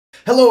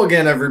Hello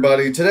again,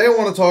 everybody. Today I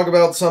want to talk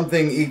about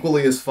something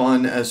equally as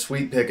fun as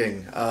sweet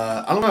picking.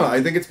 I don't know,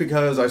 I think it's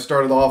because I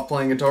started off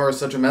playing guitar as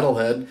such a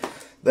metalhead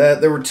that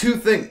there were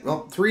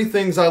three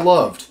things I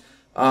loved.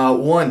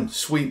 One,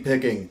 sweet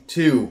picking.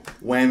 Two,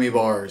 whammy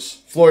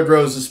bars. Floyd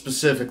Rose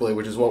specifically,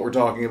 which is what we're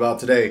talking about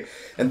today.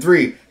 And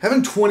three,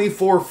 having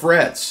 24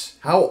 frets.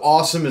 How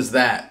awesome is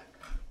that?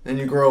 And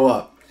you grow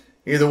up.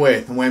 Either way,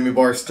 the whammy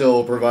bar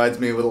still provides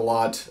me with a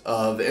lot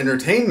of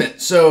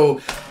entertainment. So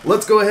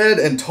let's go ahead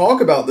and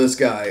talk about this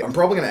guy. I'm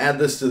probably going to add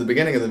this to the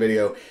beginning of the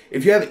video.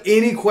 If you have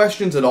any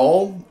questions at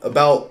all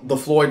about the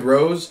Floyd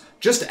Rose,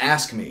 just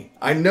ask me.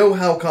 I know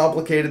how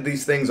complicated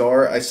these things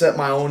are. I set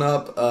my own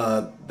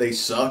up. They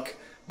suck.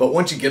 But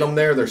once you get them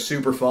there, they're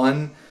super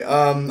fun.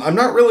 I'm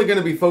not really going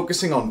to be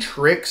focusing on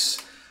tricks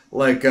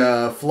like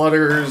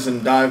flutters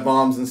and dive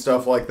bombs and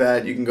stuff like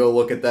that. You can go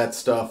look at that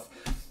stuff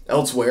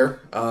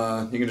elsewhere.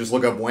 You can just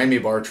look up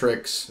whammy bar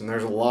tricks, and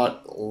there's a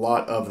lot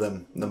of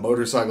them. The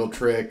motorcycle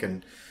trick,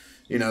 and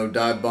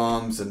dive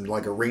bombs, and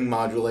like a ring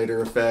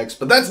modulator effects.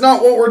 But that's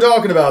not what we're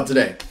talking about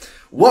today.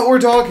 What we're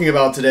talking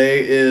about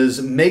today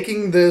is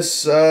making this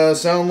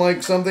sound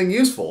like something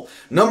useful.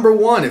 Number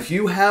one, if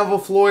you have a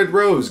Floyd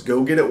Rose,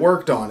 go get it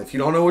worked on. If you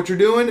don't know what you're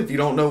doing, if you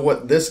don't know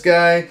what this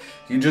guy,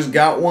 if you just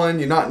got one,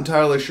 you're not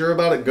entirely sure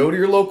about it, go to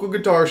your local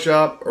guitar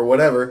shop or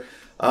whatever.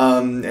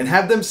 And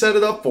have them set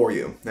it up for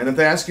you. And if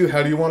they ask you,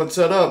 how do you want it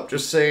set up?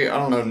 Just say, I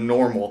don't know,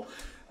 normal.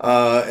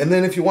 And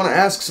then if you want to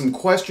ask some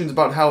questions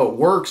about how it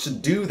works,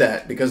 do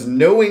that. Because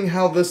knowing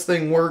how this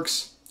thing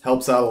works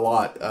helps out a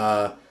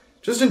lot.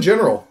 Just in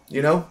general, if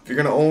you're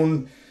going to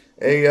own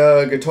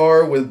a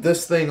guitar with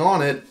this thing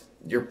on it,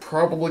 you're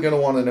probably going to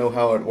want to know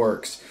how it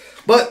works.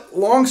 But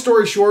long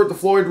story short, the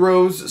Floyd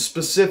Rose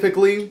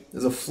specifically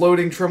is a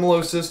floating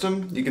tremolo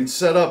system. You can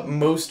set up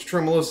most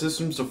tremolo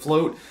systems to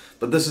float,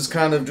 but this is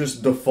kind of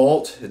just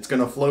default. It's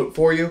going to float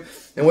for you.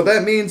 And what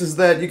that means is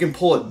that you can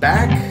pull it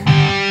back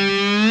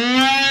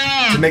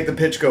to make the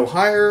pitch go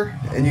higher,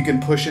 and you can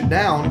push it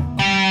down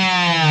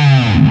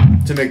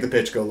to make the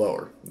pitch go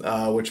lower,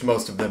 which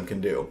most of them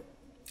can do.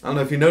 I don't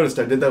know if you noticed,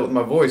 I did that with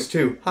my voice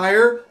too.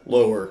 Higher,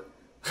 lower.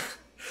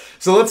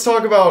 So let's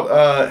talk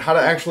about how to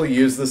actually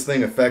use this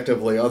thing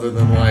effectively other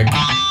than like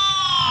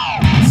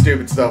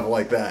stupid stuff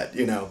like that,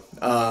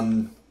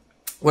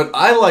 What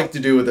I like to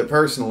do with it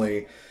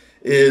personally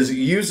is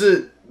use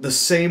it the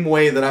same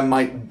way that I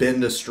might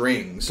bend a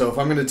string. So if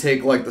I'm going to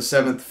take like the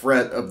 7th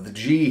fret of the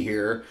G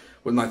here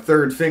with my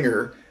 3rd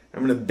finger,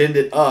 I'm going to bend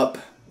it up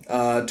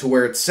to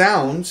where it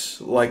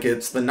sounds like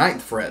it's the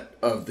 9th fret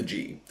of the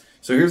G.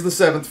 So here's the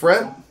 7th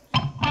fret,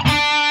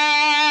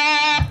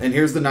 and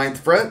here's the 9th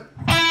fret.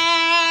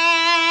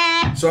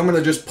 So I'm going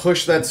to just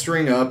push that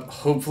string up.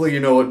 Hopefully you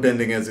know what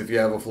bending is if you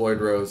have a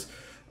Floyd Rose.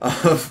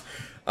 And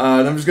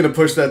I'm just going to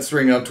push that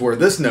string up to where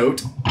this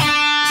note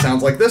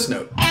sounds like this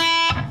note.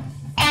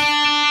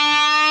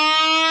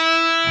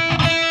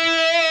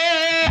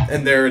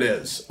 And there it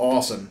is.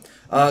 Awesome.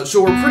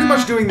 So we're pretty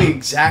much doing the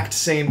exact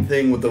same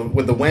thing with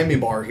the whammy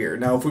bar here.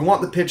 Now, if we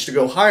want the pitch to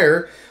go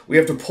higher, we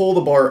have to pull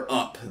the bar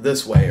up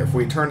this way. If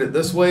we turned it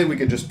this way, we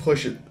could just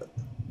push it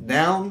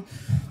down.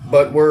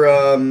 But we're,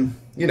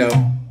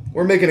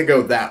 we're making it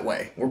go that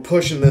way. We're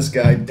pushing this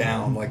guy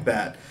down like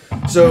that.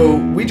 So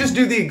we just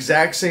do the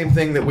exact same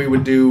thing that we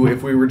would do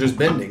if we were just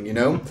bending,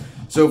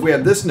 So if we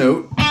have this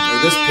note,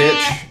 or this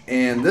pitch,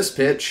 and this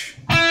pitch,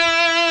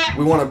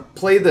 we want to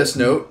play this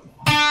note,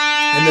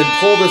 and then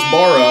pull this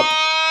bar up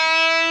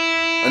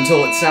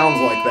until it sounds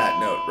like that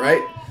note,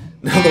 right?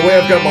 Now the way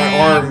I've got my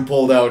arm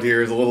pulled out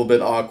here is a little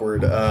bit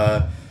awkward.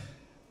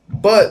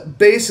 But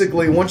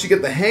basically, once you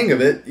get the hang of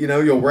it,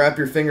 you'll wrap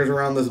your fingers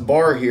around this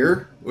bar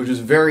here, which is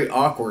very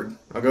awkward.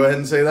 I'll go ahead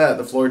and say that.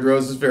 The Floyd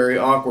Rose is very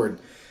awkward.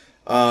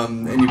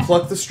 And you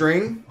pluck the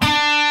string,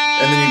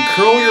 and then you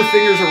curl your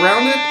fingers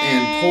around it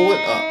and pull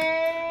it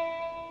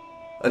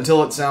up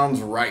until it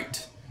sounds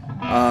right.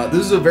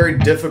 This is a very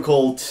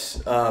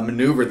difficult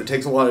maneuver that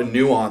takes a lot of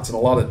nuance and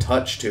a lot of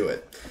touch to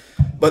it.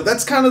 But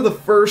that's kind of the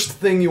first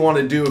thing you want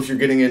to do if you're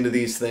getting into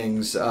these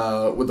things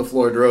with the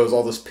Floyd Rose,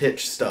 all this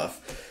pitch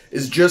stuff,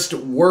 is just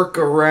work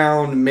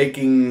around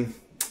making,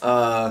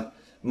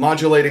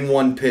 modulating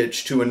one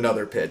pitch to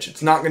another pitch.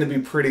 It's not going to be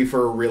pretty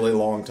for a really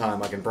long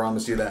time, I can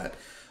promise you that.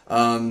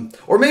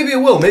 Or maybe it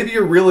will. Maybe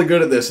you're really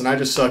good at this and I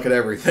just suck at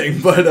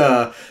everything.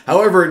 But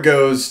however it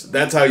goes,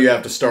 that's how you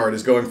have to start,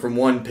 is going from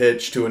one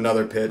pitch to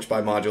another pitch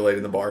by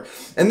modulating the bar.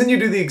 And then you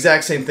do the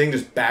exact same thing,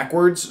 just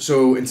backwards.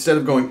 So instead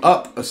of going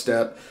up a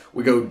step,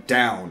 we go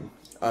down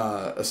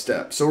a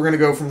step. So we're going to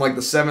go from like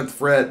the 7th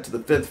fret to the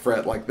 5th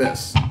fret like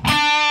this.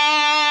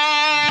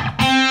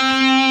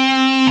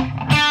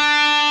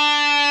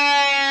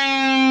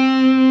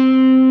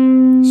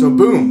 So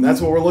boom,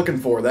 that's what we're looking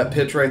for, that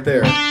pitch right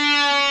there.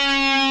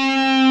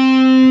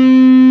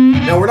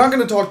 Now, we're not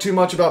going to talk too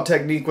much about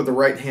technique with the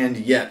right hand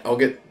yet. I'll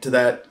get to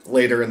that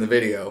later in the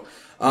video.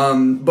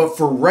 But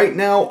for right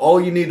now, all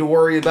you need to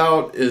worry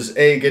about is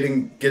A,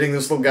 getting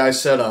this little guy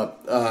set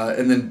up,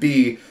 and then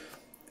B,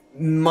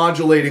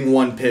 modulating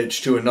one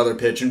pitch to another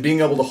pitch and being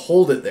able to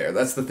hold it there.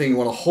 That's the thing. You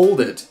want to hold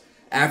it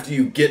after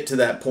you get to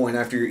that point,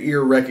 after your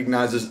ear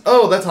recognizes,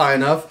 oh, that's high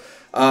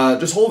enough,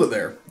 just hold it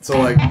there. So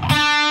like,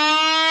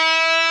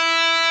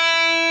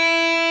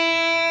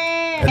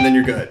 and then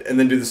you're good. And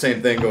then do the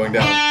same thing going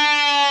down.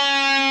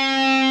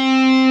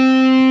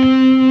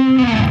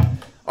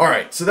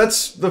 Alright, so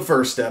that's the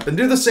first step. And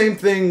do the same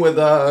thing with,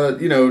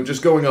 you know,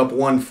 just going up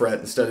 1 fret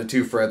instead of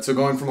 2 frets. So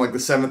going from like the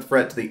 7th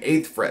fret to the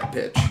 8th fret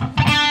pitch.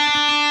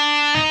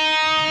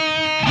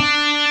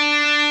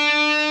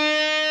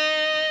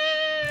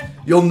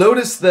 You'll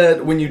notice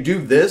that when you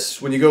do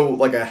this, when you go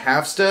like a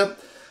half step,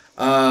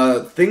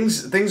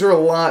 things are a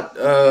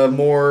lot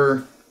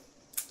more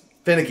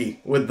finicky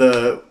with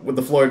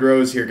the Floyd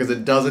Rose here, because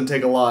it doesn't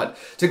take a lot.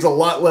 It takes a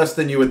lot less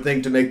than you would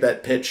think to make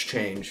that pitch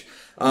change.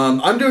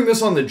 I'm doing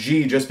this on the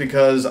G just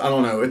because, I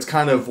don't know, it's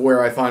kind of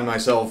where I find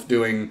myself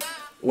doing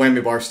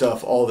whammy bar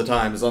stuff all the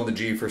time, is on the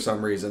G for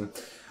some reason.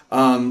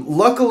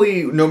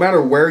 Luckily, no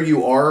matter where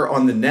you are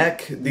on the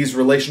neck, these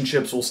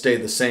relationships will stay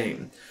the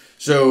same.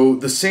 So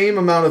the same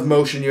amount of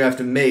motion you have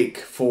to make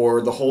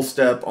for the whole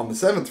step on the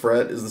 7th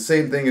fret is the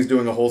same thing as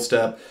doing a whole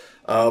step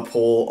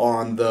pull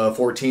on the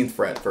 14th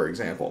fret, for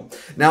example.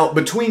 Now,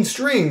 between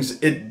strings,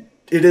 it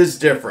is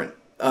different.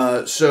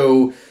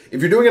 So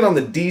if you're doing it on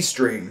the D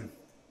string,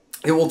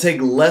 it will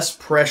take less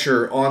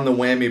pressure on the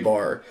whammy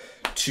bar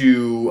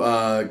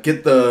to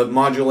get the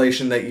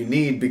modulation that you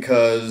need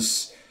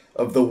because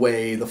of the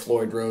way the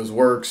Floyd Rose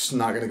works.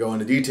 Not going to go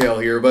into detail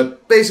here,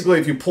 but basically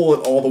if you pull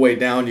it all the way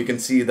down, you can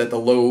see that the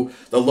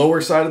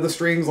lower side of the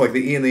strings, like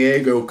the E and the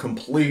A, go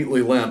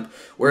completely limp,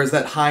 whereas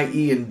that high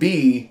E and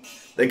B,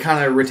 they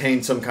kind of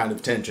retain some kind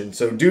of tension.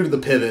 So due to the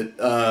pivot,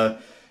 the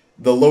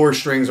lower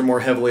strings are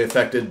more heavily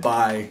affected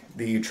by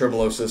the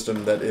tremolo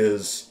system that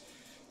is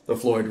the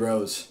Floyd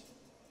Rose.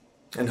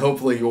 And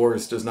hopefully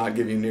yours does not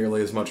give you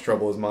nearly as much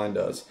trouble as mine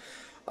does.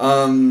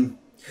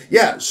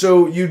 Yeah,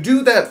 so you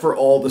do that for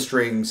all the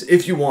strings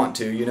if you want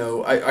to. You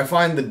know, I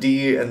find the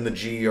D and the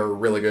G are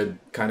really good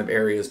kind of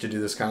areas to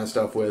do this kind of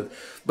stuff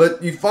with.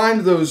 But you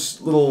find those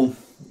little,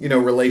 you know,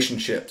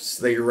 relationships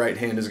that your right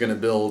hand is going to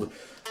build.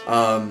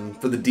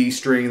 For the D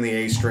string and the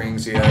A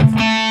strings, you have...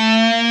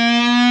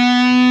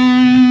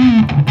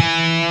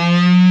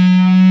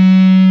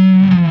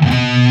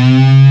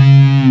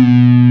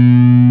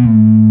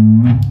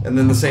 And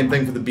then the same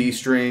thing for the B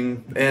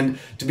string. And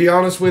to be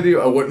honest with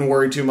you, I wouldn't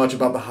worry too much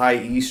about the high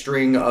E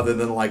string other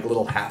than like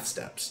little half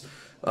steps.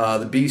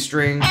 The B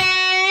string.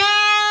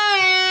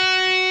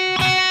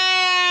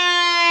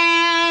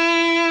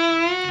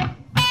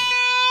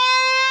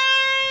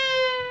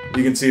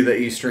 You can see the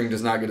E string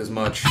does not get as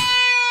much.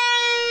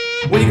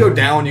 When you go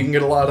down, you can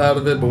get a lot out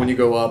of it, but when you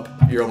go up,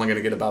 you're only going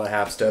to get about a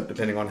half step,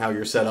 depending on how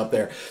you're set up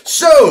there.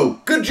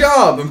 So, good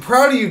job! I'm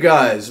proud of you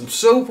guys. I'm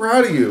so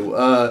proud of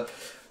you.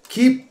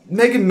 Keep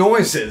making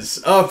noises.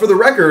 For the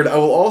record, I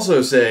will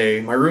also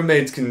say, my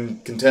roommates can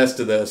contest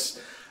to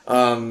this,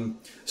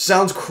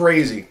 sounds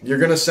crazy. You're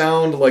going to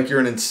sound like you're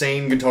an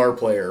insane guitar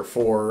player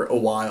for a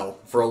while,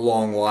 for a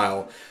long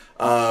while.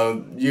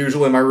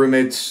 Usually my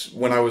roommates,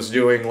 when I was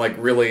doing like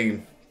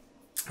really...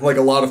 like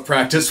a lot of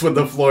practice with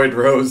the Floyd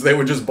Rose, they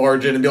would just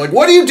barge in and be like,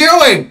 "What are you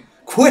doing?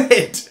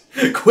 Quit!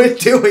 Quit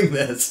doing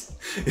this.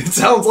 It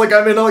sounds like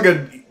I'm in like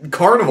a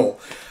carnival."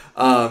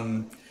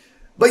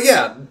 But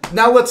yeah,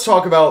 now let's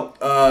talk about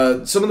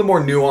some of the more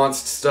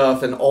nuanced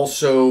stuff and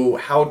also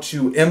how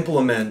to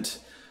implement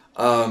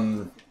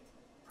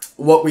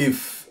what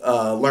we've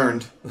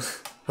learned.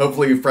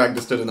 Hopefully you've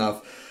practiced it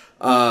enough.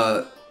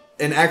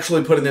 And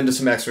actually put it into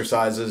some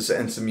exercises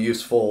and some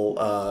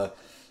useful,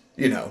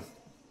 you know,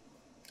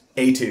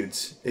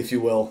 etudes, if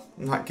you will.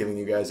 I'm not giving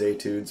you guys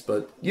etudes,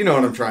 but you know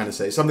what I'm trying to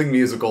say. Something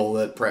musical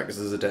that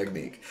practices a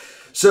technique.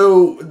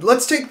 So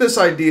let's take this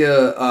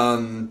idea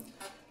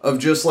of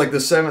just like the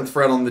 7th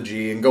fret on the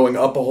G and going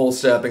up a whole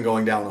step and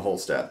going down a whole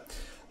step.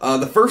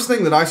 The first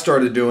thing that I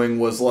started doing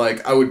was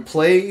like I would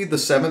play the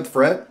 7th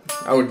fret,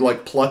 I would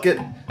like pluck it,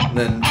 and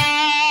then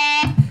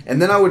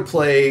I would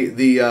play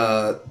the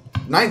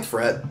 9th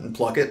fret and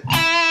pluck it.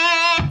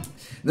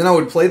 Then I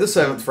would play the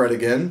 7th fret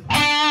again.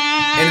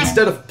 And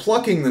instead of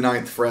plucking the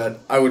 9th fret,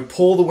 I would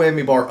pull the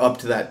whammy bar up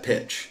to that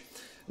pitch.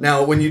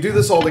 Now, when you do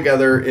this all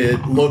together,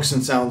 it looks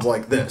and sounds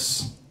like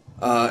this.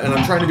 And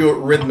I'm trying to do it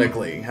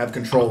rhythmically, have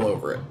control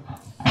over it.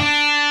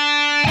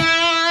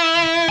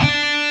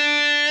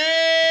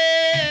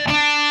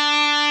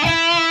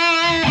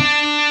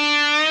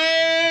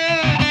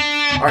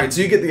 Alright,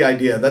 so you get the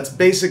idea. That's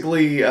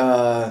basically,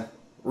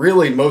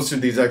 really, most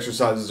of these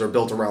exercises are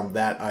built around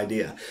that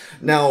idea.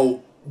 Now,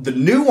 the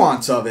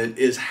nuance of it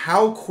is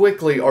how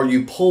quickly are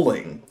you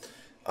pulling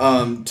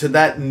to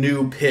that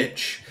new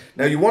pitch.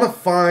 Now you want to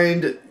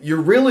find, you're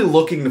really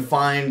looking to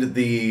find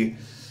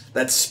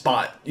that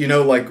spot, you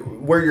know, like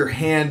where your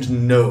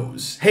hand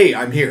knows, hey,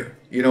 I'm here,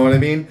 you know what I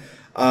mean?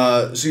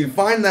 So you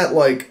find that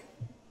like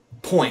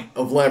point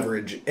of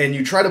leverage and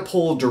you try to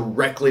pull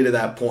directly to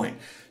that point.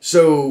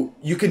 So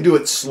you can do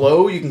it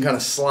slow, you can kind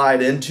of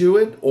slide into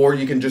it, or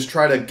you can just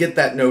try to get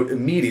that note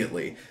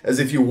immediately as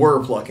if you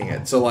were plucking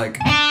it. So like...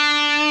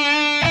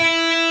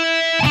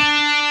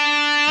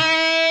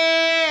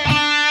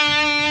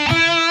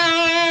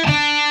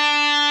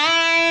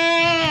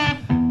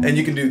 And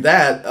you can do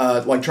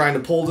that like trying to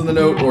pull to the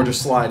note or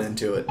just slide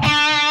into it.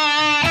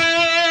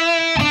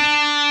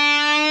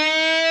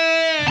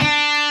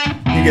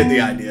 You get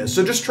the idea.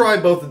 So just try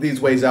both of these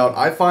ways out.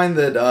 I find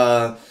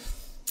that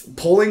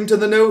pulling to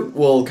the note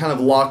will kind of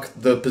lock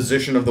the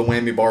position of the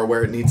whammy bar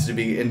where it needs to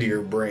be into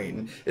your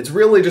brain. It's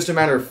really just a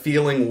matter of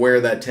feeling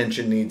where that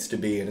tension needs to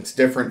be, and it's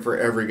different for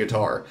every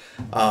guitar.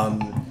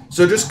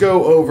 So just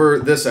go over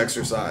this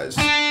exercise.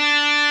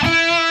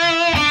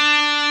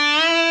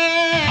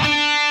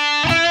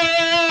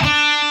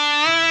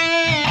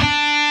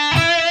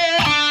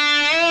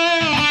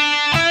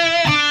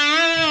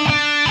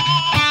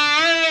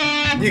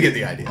 You get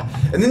the idea.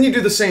 And then you do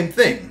the same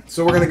thing.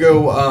 So we're going to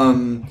go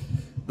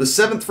the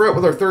 7th fret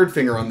with our 3rd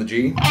finger on the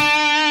G,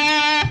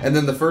 and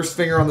then the 1st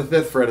finger on the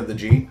 5th fret of the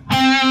G,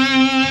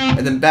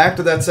 and then back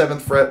to that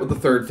 7th fret with the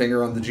 3rd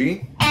finger on the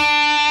G,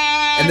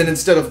 and then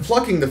instead of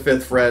plucking the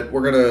 5th fret,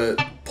 we're going to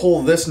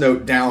pull this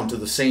note down to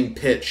the same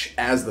pitch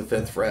as the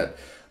 5th fret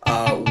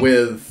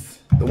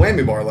with the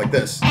whammy bar like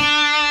this.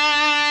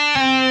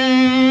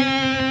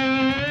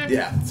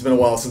 Yeah, it's been a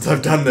while since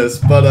I've done this,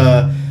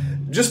 but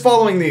just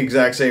following the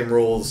exact same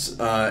rules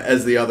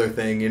as the other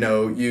thing, you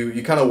know,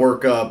 you kind of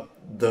work up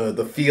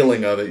the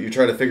feeling of it. You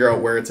try to figure out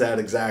where it's at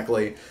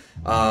exactly,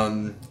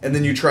 and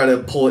then you try to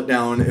pull it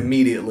down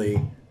immediately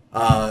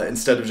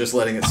instead of just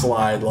letting it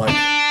slide, like,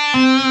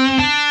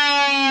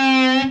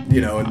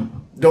 you know, and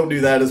don't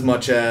do that as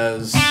much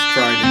as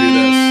trying to do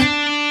this.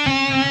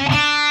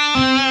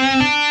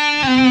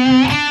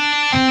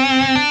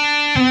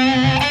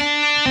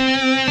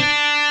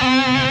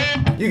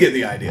 You get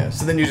the idea.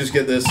 So then you just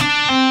get this.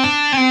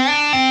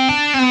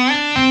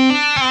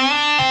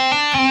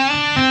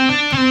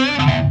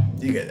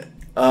 You get it.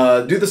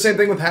 Do the same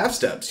thing with half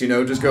steps, you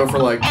know, just go for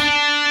like...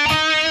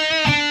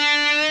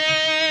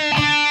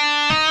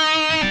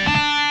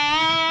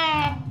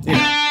 You know.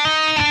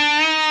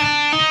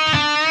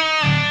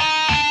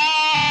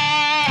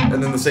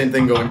 And then the same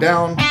thing going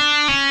down.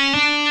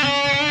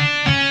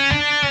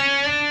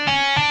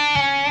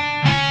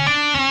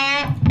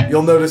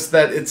 You'll notice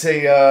that it's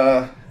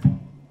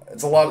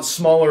a lot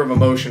smaller of a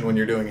motion when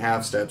you're doing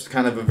half steps,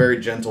 kind of a very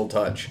gentle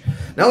touch.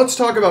 Now let's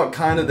talk about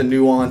kind of the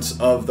nuance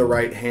of the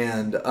right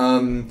hand,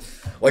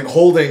 like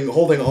holding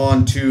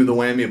on to the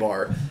whammy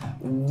bar.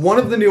 One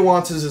of the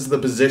nuances is the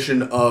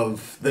position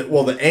of,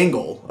 the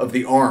angle of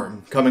the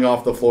arm coming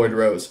off the Floyd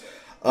Rose.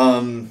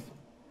 You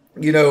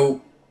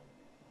know,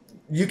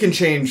 you can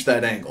change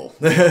that angle.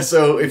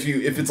 So if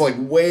it's like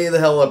way the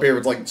hell up here,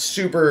 it's like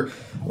super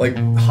like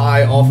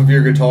high off of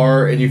your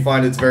guitar, and you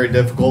find it's very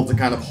difficult to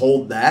kind of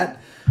hold that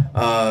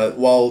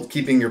while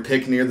keeping your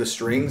pick near the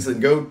strings, then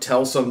go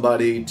tell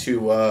somebody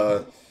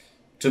to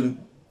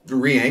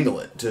re-angle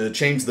it, to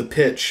change the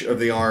pitch of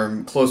the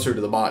arm closer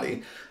to the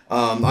body.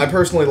 I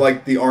personally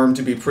like the arm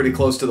to be pretty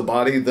close to the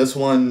body. This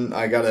one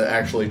I gotta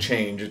actually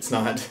change. It's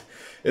not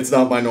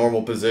my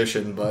normal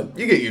position, but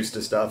you get used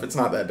to stuff. It's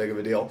not that big of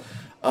a deal.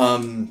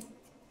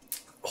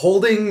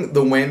 Holding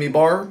the whammy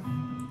bar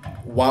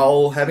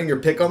while having your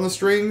pick on the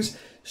strings,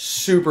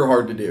 super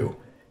hard to do.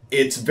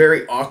 It's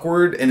very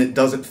awkward, and it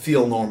doesn't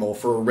feel normal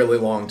for a really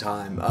long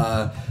time.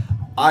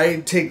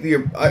 I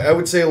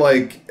would say,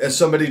 like, as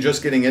somebody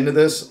just getting into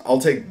this, I'll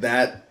take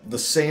that the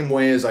same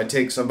way as I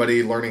take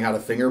somebody learning how to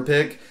finger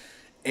pick.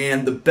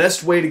 And the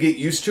best way to get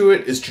used to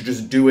it is to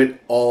just do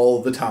it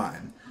all the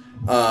time.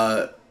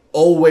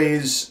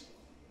 Always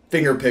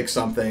finger pick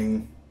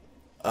something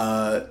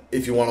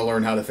if you want to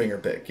learn how to finger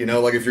pick. You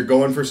know, like if you're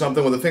going for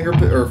something with a finger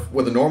pick or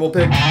with a normal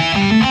pick,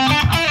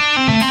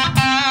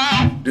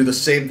 do the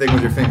same thing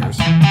with your fingers.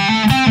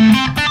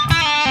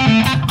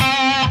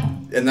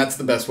 And that's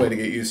the best way to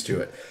get used to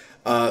it.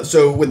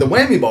 So with the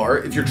whammy bar,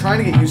 if you're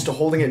trying to get used to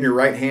holding it in your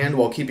right hand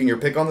while keeping your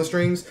pick on the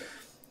strings,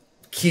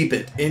 keep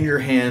it in your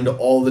hand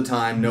all the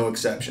time, no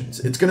exceptions.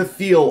 It's going to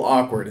feel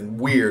awkward and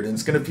weird, and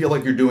it's going to feel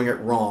like you're doing it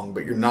wrong,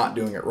 but you're not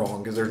doing it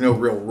wrong because there's no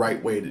real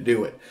right way to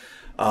do it.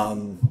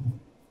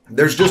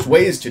 There's just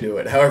ways to do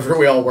it, however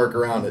we all work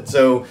around it.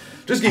 So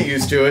just get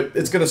used to it.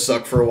 It's going to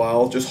suck for a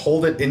while. Just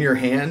hold it in your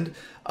hand.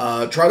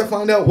 Try to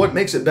find out what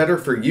makes it better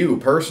for you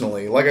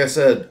personally. Like I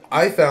said,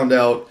 I found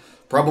out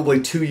probably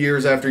 2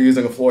 years after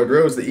using a Floyd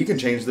Rose that you can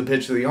change the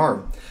pitch of the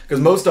arm. Because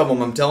most of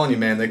them, I'm telling you,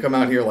 man, they come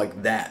out here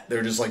like that.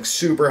 They're just like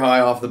super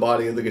high off the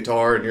body of the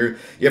guitar, and you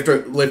have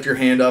to lift your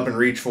hand up and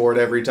reach for it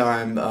every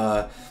time.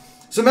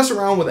 So mess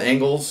around with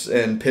angles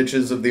and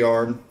pitches of the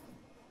arm,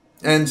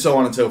 and so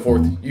on and so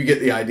forth. You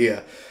get the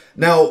idea.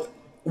 Now,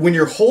 when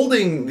you're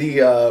holding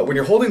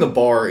the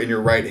bar in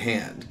your right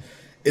hand,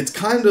 it's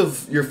kind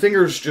of, your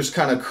fingers just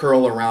kind of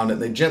curl around it,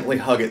 and they gently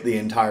hug it the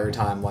entire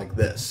time like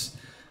this.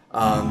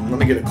 Let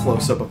me get a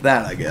close-up of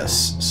that, I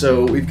guess.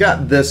 So we've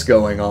got this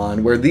going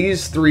on, where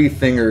these three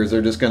fingers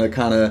are just going to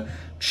kind of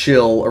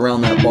chill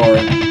around that bar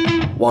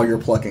while you're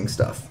plucking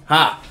stuff.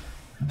 Ha!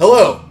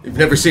 Hello! You've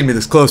never seen me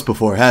this close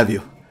before, have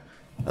you?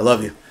 I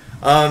love you.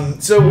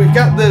 So we've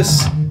got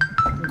this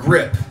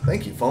grip.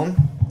 Thank you, phone.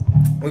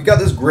 We've got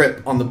this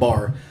grip on the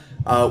bar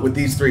with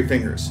these three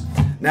fingers.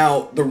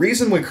 Now, the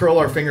reason we curl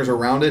our fingers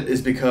around it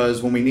is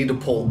because when we need to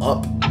pull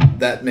up,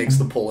 that makes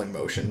the pulling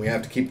motion. We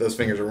have to keep those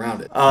fingers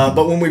around it.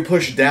 But when we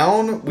push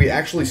down, we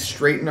actually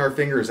straighten our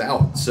fingers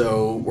out.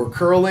 So we're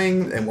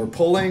curling and we're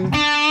pulling, and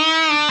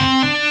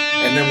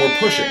then we're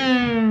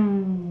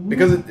pushing.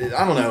 Because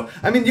I don't know.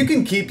 I mean, you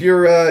can keep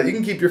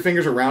your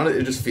fingers around it.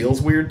 It just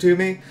feels weird to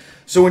me.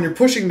 So when you're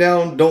pushing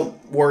down,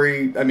 don't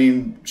worry. I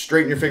mean,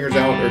 straighten your fingers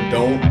out or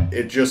don't.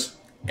 It just,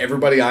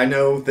 everybody I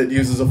know that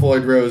uses a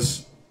Floyd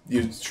Rose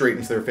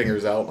straightens their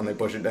fingers out when they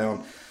push it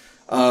down.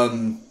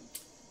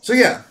 So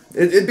yeah,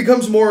 it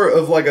becomes more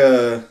of like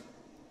a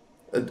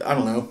I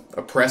don't know,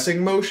 a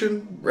pressing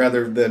motion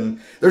rather than,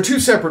 they're two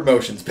separate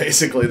motions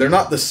basically. They're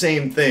not the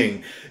same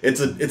thing. It's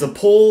a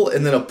pull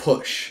and then a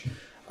push.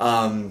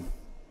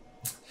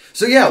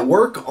 So yeah,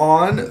 work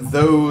on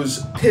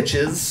those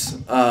pitches,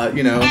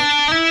 you know.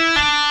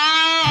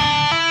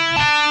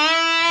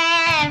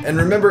 And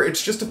remember,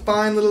 it's just a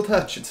fine little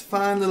touch. It's a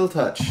fine little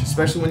touch,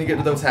 especially when you get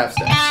to those half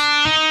steps.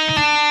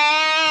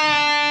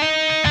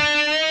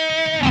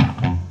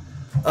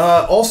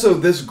 Also,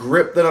 this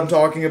grip that I'm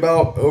talking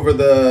about over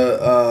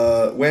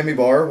the whammy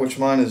bar, which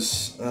mine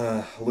is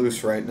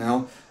loose right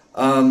now,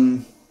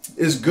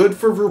 is good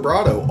for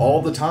vibrato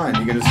all the time.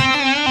 You can just,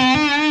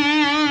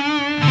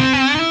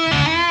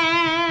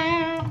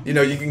 you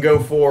know, you can go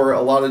for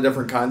a lot of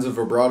different kinds of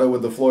vibrato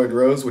with the Floyd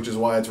Rose, which is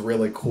why it's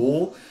really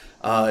cool.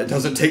 It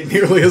doesn't take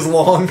nearly as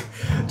long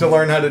to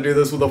learn how to do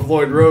this with a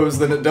Floyd Rose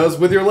than it does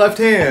with your left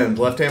hand.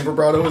 Left hand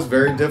vibrato is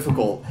very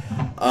difficult.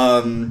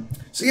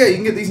 So yeah, you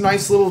can get these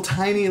nice little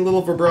tiny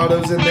little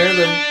vibratos in there.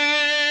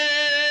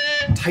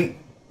 They're tight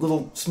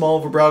little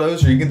small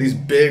vibratos, or you get these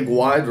big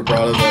wide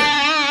vibratos. Like,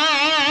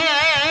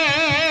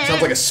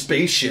 sounds like a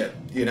spaceship,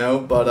 you know.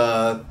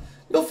 But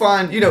you'll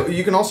find, you know,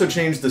 you can also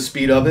change the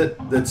speed of it.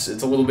 It's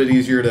a little bit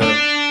easier to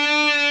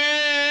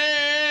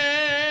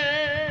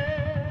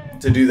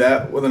do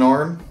that with an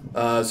arm.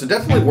 So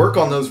definitely work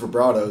on those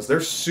vibratos.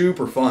 They're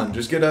super fun.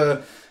 Just get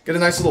a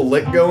nice little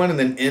lick going and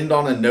then end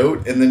on a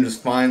note and then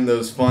just find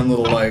those fun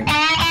little like...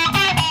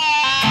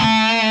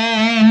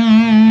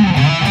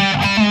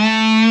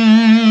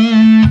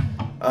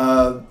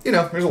 you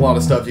know, there's a lot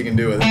of stuff you can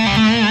do with it.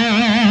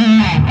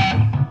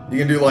 You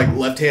can do like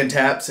left-hand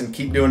taps and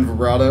keep doing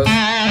vibratos.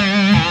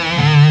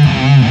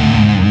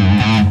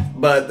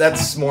 But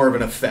that's more of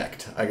an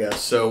effect, I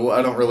guess, so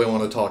I don't really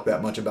want to talk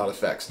that much about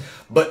effects.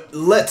 But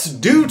let's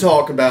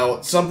talk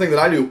about something that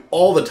I do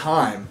all the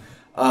time,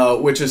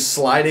 which is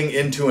sliding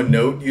into a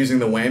note using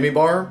the whammy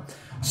bar.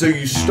 So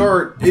you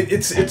start,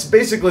 it's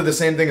basically the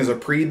same thing as a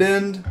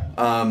pre-bend,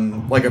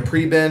 like a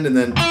pre-bend and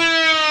then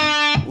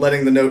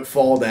letting the note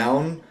fall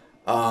down,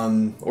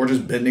 or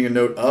just bending a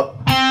note up.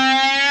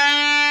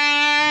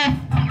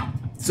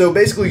 So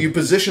basically you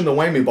position the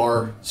whammy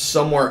bar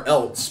somewhere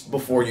else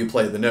before you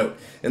play the note.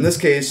 In this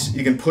case,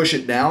 you can push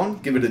it down,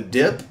 give it a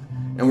dip,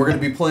 and we're going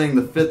to be playing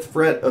the 5th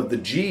fret of the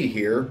G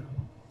here.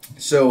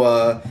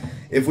 So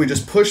if we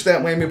just push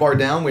that whammy bar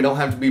down, we don't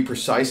have to be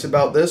precise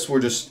about this. We're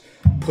just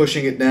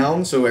pushing it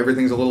down so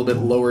everything's a little bit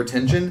lower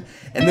tension.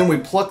 And then we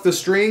pluck the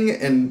string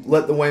and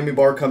let the whammy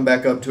bar come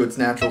back up to its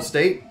natural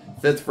state.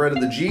 5th fret of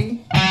the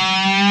G.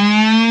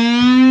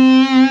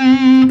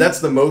 That's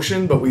the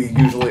motion, but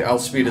I'll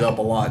speed it up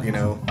a lot, you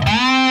know.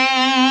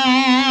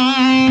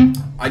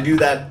 I do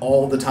that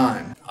all the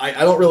time.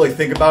 I don't really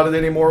think about it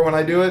anymore when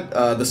I do it.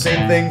 The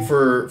same thing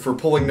for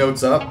pulling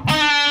notes up.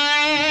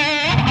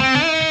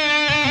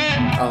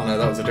 I don't know,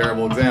 that was a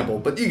terrible example,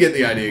 but you get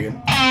the idea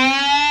again.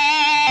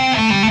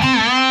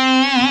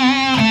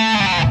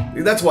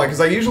 That's why, because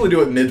I usually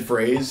do it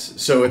mid-phrase,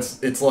 so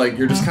it's like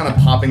you're just kind of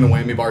popping the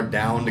whammy bar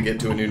down to get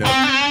to a new note.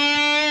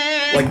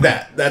 Like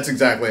that. That's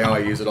exactly how I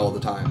use it all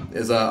the time.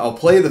 Is I'll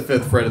play the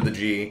 5th fret of the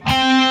G,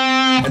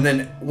 and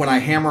then when I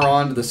hammer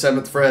on to the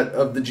 7th fret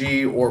of the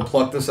G or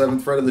pluck the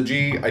 7th fret of the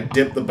G, I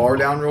dip the bar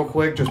down real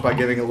quick just by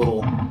giving a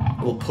little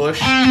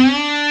push. And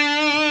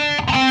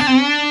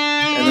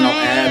then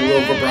I'll add a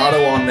little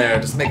vibrato on there,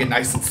 just make it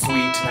nice and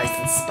sweet, nice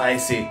and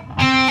spicy.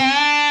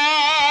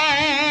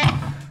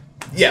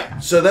 Yeah,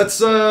 so that's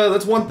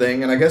one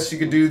thing, and I guess you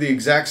could do the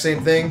exact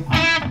same thing.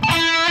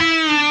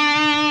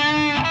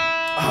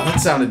 Oh, that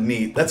sounded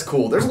neat. That's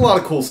cool. There's a lot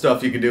of cool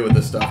stuff you can do with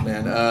this stuff,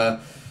 man.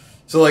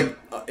 So like,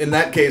 in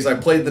that case, I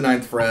played the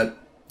 9th fret,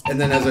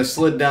 and then as I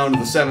slid down to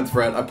the 7th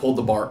fret, I pulled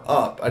the bar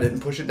up. I didn't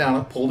push it down,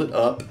 I pulled it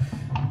up,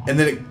 and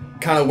then it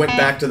kind of went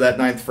back to that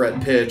 9th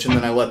fret pitch, and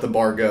then I let the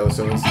bar go,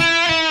 so it was...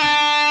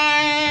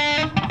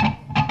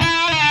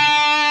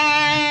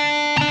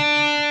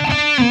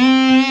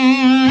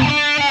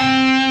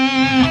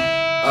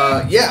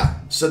 yeah,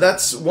 so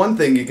that's one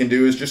thing you can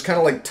do, is just kind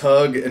of like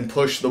tug and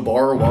push the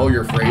bar while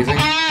you're phrasing.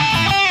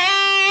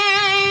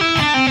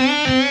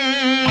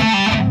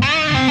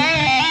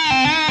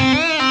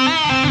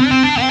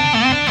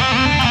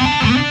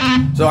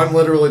 So I'm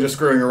literally just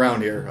screwing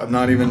around here. I'm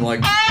not even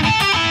like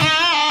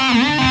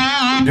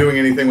doing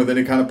anything with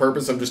any kind of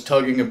purpose. I'm just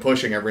tugging and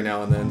pushing every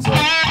now and then, so...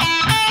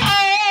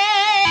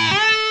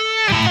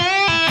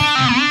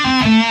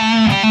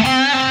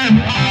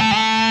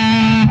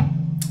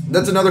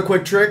 That's another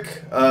quick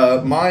trick.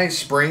 My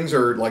springs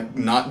are like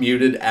not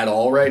muted at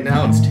all right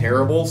now. It's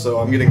terrible, so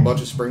I'm getting a bunch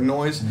of spring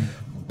noise.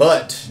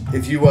 But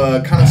if you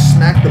kind of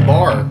smack the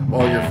bar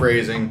while you're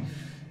phrasing,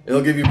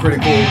 it'll give you pretty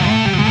cool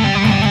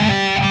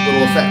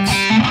little effects.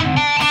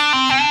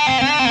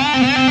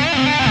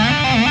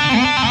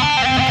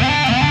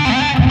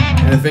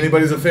 And if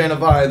anybody's a fan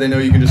of I, they know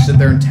you can just sit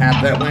there and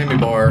tap that whammy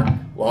bar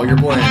while you're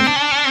playing.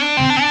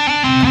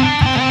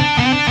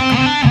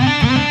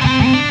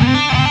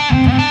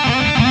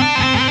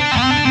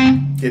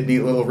 Get neat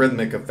little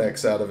rhythmic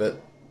effects out of it.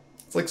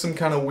 It's like some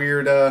kind of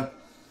weird, I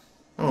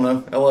don't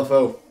know,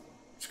 LFO.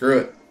 Screw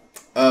it.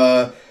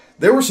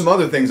 There were some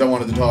other things I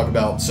wanted to talk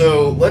about.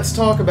 So let's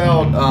talk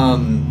about,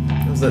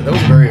 that was a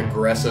very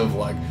aggressive,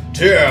 like,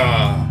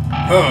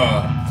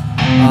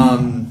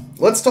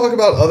 let's talk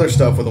about other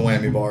stuff with a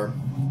whammy bar,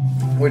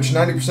 which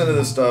 90% of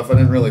this stuff I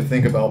didn't really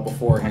think about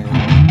beforehand.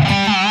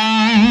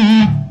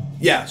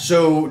 Yeah,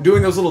 so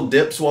doing those little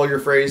dips while you're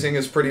phrasing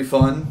is pretty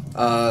fun.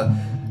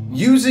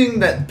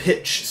 Using that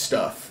pitch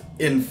stuff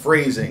in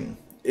phrasing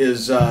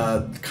is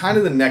kind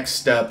of the next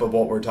step of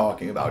what we're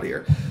talking about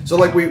here. So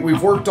like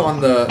we've worked on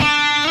the,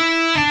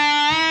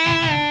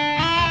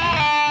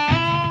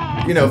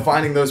 you know,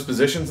 finding those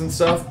positions and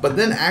stuff, but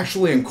then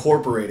actually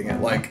incorporating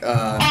it, like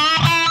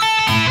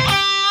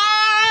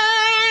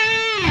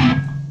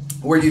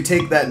where you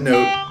take that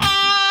note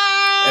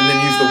and then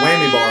use the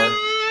whammy bar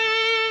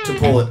to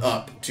pull it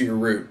up to your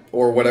root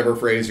or whatever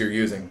phrase you're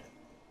using.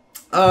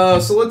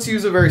 So let's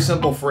use a very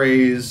simple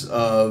phrase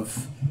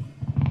of,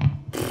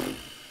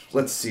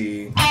 let's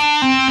see.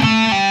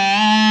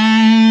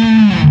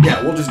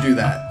 Yeah, we'll just do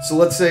that. So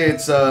let's say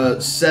it's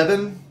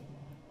 7,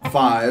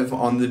 5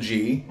 on the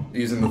G,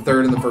 using the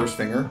third and the first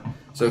finger.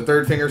 So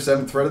third finger,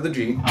 7th fret of the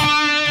G.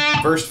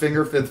 First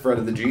finger, 5th fret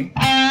of the G.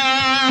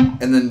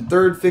 And then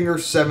third finger,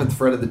 7th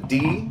fret of the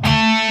D.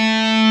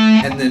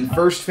 And then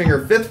first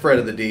finger, 5th fret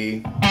of the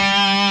D.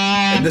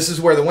 And this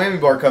is where the whammy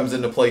bar comes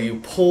into play.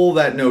 You pull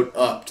that note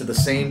up to the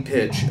same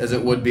pitch as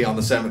it would be on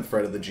the 7th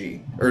fret of the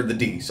G, or the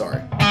D, sorry.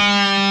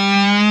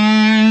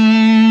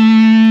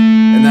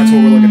 And that's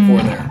what we're looking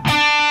for there.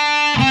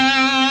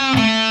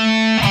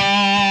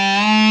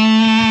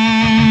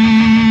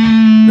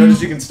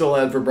 Notice you can still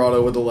add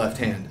vibrato with the left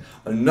hand.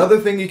 Another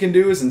thing you can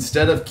do is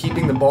instead of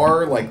keeping the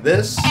bar like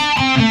this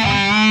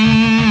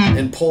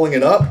and pulling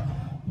it up,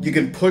 you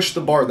can push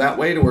the bar that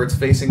way to where it's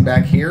facing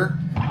back here.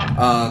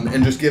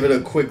 And just give it a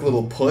quick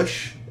little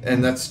push,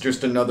 and that's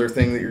just another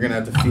thing that you're going to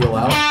have to feel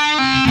out.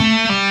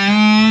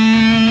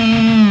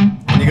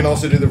 And you can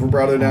also do the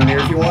vibrato down here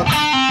if you want.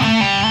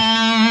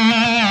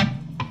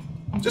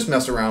 Just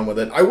mess around with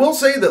it. I will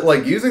say that,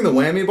 like, using the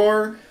whammy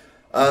bar,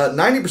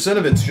 90%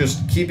 of it's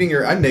just keeping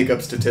your... I make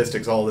up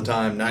statistics all the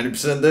time.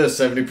 90% this,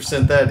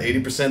 70% that,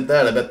 80%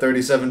 that. I bet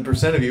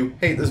 37% of you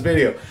hate this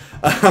video.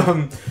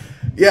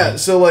 Yeah,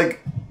 so, like,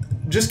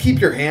 just keep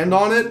your hand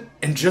on it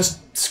and just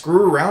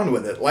screw around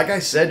with it. Like I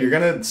said, you're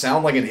gonna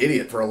sound like an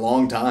idiot for a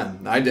long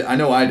time. I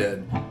know I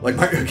did. Like,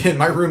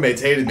 my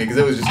roommates hated me because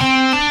it was just...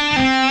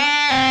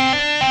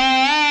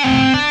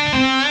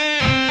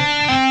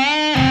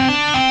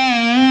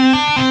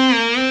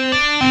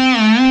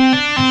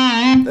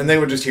 And they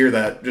would just hear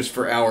that just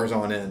for hours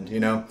on end, you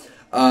know?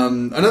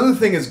 Another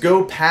thing is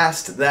go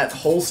past that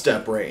whole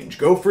step range.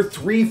 Go for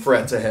 3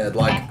 frets ahead,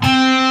 like...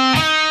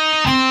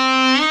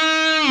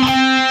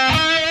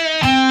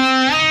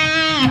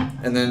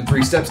 And then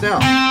 3 steps down.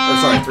 Or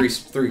sorry,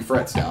 3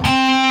 frets down. See,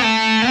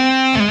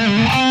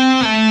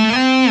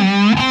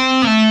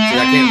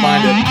 I can't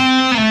find it.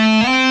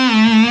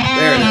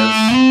 There it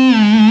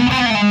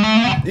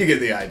is. You get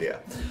the idea.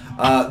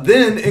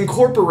 Then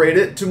incorporate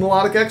it to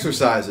melodic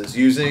exercises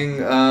using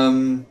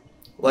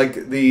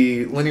like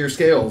the linear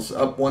scales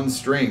up 1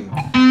 string.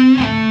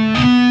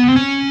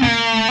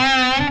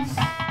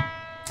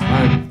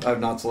 I've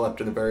not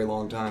slept in a very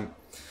long time.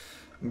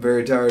 I'm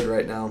very tired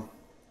right now.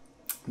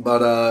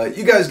 But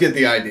you guys get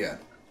the idea.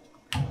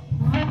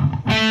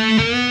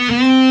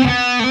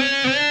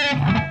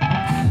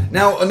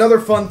 Now, another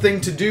fun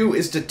thing to do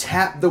is to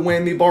tap the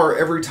whammy bar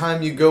every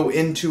time you go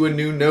into a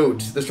new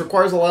note. This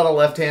requires a lot of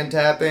left-hand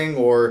tapping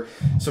or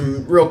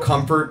some real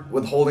comfort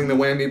with holding the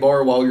whammy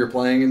bar while you're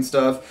playing and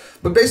stuff.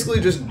 But basically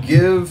just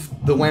give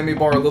the whammy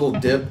bar a little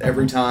dip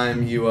every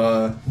time you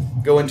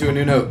go into a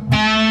new note.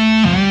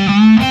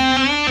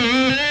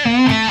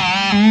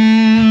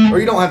 Or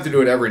you don't have to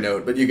do it every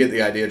note, but you get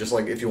the idea, just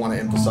like if you want to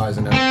emphasize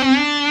a note.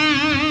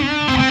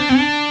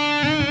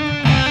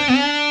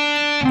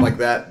 Like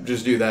that,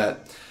 just do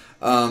that.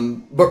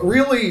 But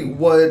really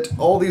what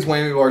all these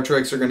whammy bar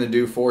tricks are going to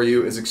do for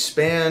you is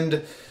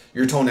expand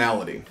your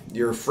tonality,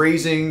 your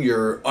phrasing,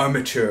 your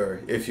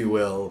armature, if you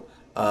will,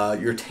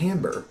 your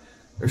timbre.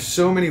 There's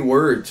so many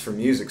words for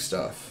music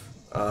stuff.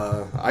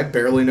 I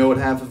barely know what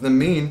half of them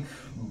mean,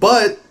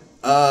 but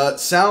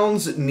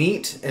sounds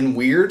neat and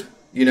weird,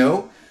 you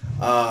know?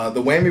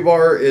 The whammy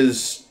bar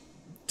is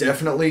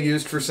definitely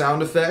used for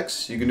sound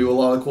effects. You can do a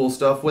lot of cool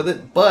stuff with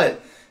it,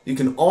 but you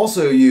can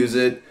also use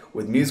it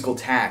with musical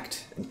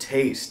tact and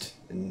taste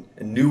and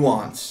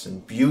nuance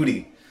and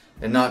beauty.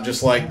 and not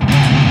just like,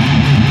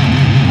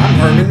 I'm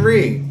Herman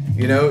Ree.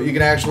 You know, you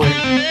can actually...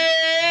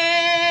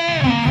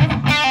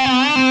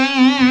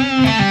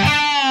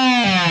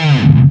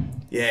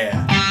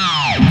 Yeah.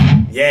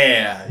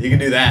 Yeah, you can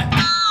do that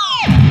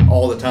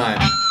all the time.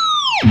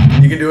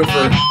 You can do it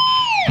for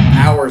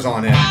hours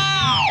on end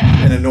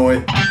and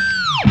annoy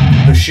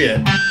the shit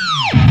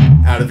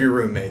out of your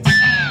roommates.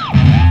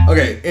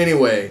 Okay,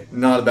 anyway,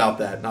 not about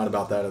that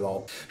at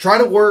all. Try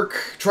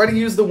to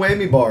use the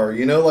whammy bar,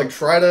 you know, like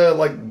try to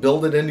like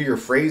build it into your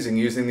phrasing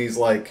using these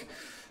like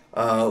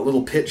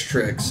little pitch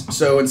tricks.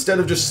 So instead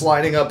of just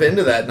sliding up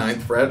into that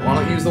 9th fret, why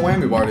don't you use the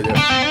whammy bar to do it?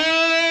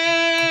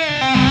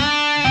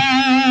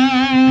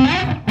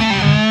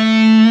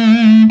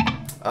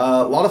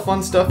 A lot of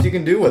fun stuff you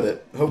can do with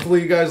it.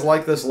 Hopefully you guys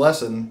like this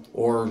lesson,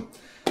 or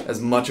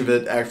as much of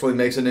it actually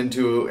makes it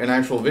into an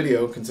actual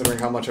video, considering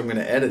how much I'm going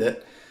to edit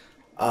it.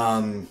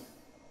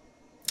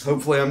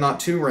 Hopefully I'm not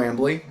too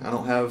rambly. I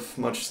don't have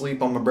much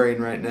sleep on my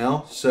brain right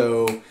now.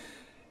 So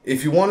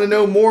if you want to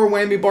know more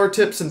whammy bar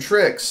tips and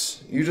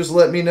tricks, you just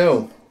let me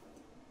know.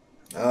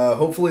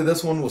 Hopefully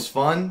this one was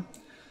fun.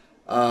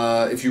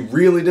 If you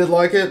really did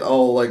like it,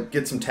 I'll like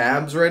get some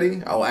tabs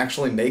ready. I'll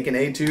actually make an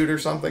etude or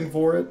something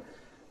for it.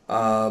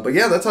 But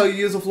yeah, that's how you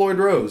use a Floyd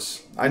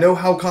Rose. I know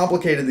how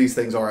complicated these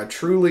things are. I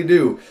truly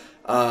do.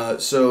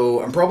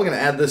 So I'm probably going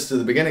to add this to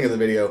the beginning of the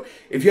video.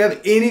 If you have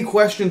any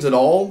questions at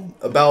all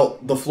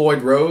about the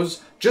Floyd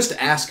Rose, just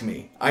ask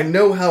me. I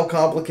know how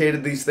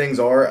complicated these things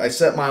are. I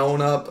set my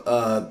own up.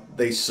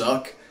 They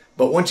suck.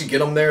 But once you get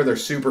them there, they're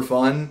super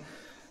fun.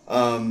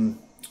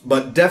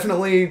 But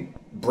definitely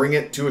bring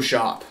it to a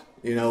shop.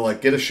 You know,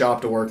 like get a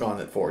shop to work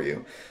on it for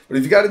you. But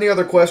if you got any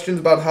other questions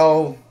about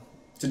how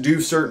to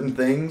do certain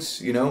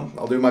things, you know,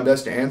 I'll do my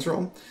best to answer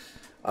them.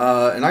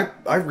 And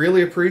I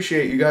really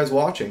appreciate you guys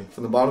watching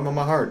from the bottom of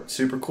my heart. It's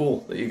super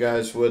cool that you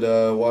guys would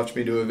watch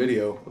me do a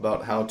video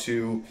about how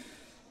to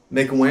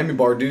make a whammy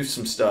bar do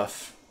some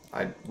stuff.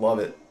 I love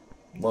it.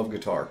 Love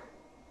guitar.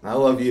 I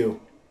love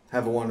you.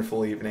 Have a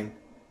wonderful evening.